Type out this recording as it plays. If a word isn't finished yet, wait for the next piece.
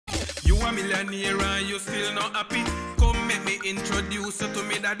a millionaire and you still not happy. Come make me introduce you to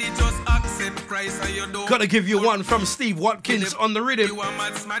me daddy. Just accept Christ and you don't. Gotta give you one from Steve Watkins on the rhythm. You are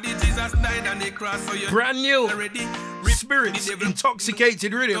mad smarty, Jesus died on the cross, so you brand new already. Spirits,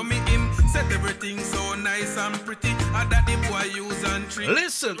 intoxicated rhythm. Me him set everything so nice and pretty. And that the boy use and trick.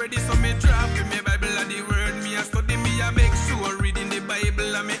 Listen. Ready so me drop in me Bible and the word me a study me a make sure reading the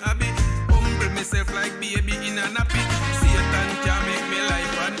Bible and me happy. Humble myself like baby in a nappy. Satan can make me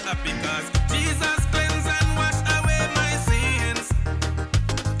life unhappy cause Jesus cleanse and wash away my sins.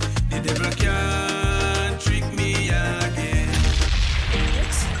 The devil can't trick me again.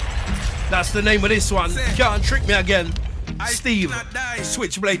 That's the name of this one. Can't trick me again. Steve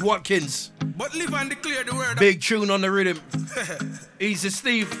Switchblade Watkins. But live and declare the word. Big tune on the rhythm. Easy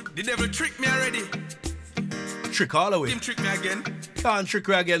Steve. The devil tricked me already. Trick all the way. Him trick me again. Can't trick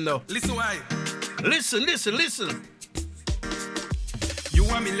me again though. Listen why. Listen, listen, listen. You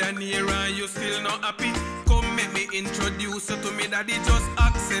a millionaire and you still not happy. Come make me introduce you to me daddy. Just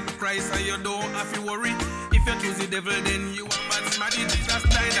accept Christ and you don't have to worry. If you choose the devil then you are mad smarty. Jesus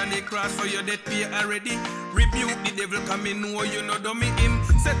died on the cross so your death pay already. Rebuke the devil come in know you know dummy him.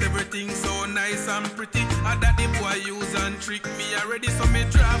 Set everything so nice and pretty. And that the boy use and trick me already. So me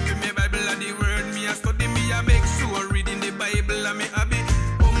drop in me Bible and the word me a study me a make sure reading the Bible and me happy.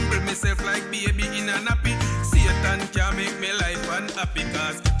 Humble myself like baby in a nappy. Satan can make me life unhappy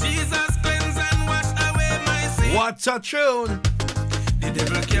cause Jesus cleanse and wash away my sins. What a tune. The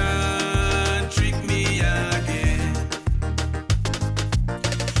devil can't trick me again.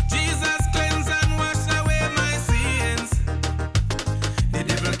 Jesus cleanse and wash away my sins. The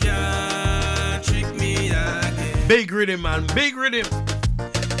devil can't trick me again. Big rhythm, man. Big rhythm.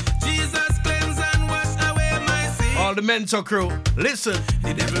 Jesus cleanse and wash away my sins. All the mentor crew, listen.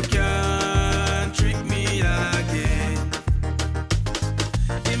 The devil can't trick me again.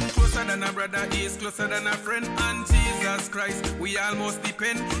 Him closer than a brother, he's closer than a friend. And Jesus Christ, we almost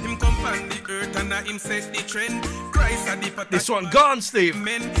depend. Him come on the earth and him set the trend. Christ a deep attack. This one gone, Steve.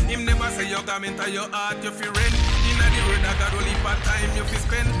 Men, him never say your garment or your heart you fi rent. Inna the word of God only part time you fi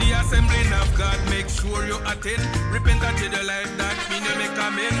spend. The assembling of God make sure you attend. Repent and change your life that mean you make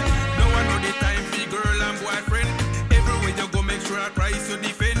amend. No one know the time fi girl and boyfriend. Everywhere you go make sure Christ you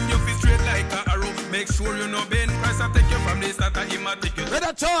defend. You fi straight like a arrow. Make sure you no bend. Christ will take you from the start and him will take you.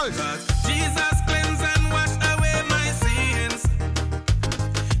 Brotha Charles. Jesus cleanse and wash away my sins.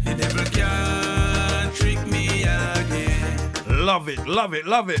 The devil can't trick me again. Love it, love it,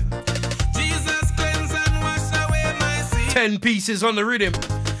 love it. Jesus cleanse and wash away my sins. 10 pieces on the rhythm.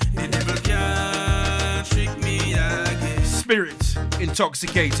 The devil can't trick me again. Spirits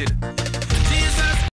intoxicated.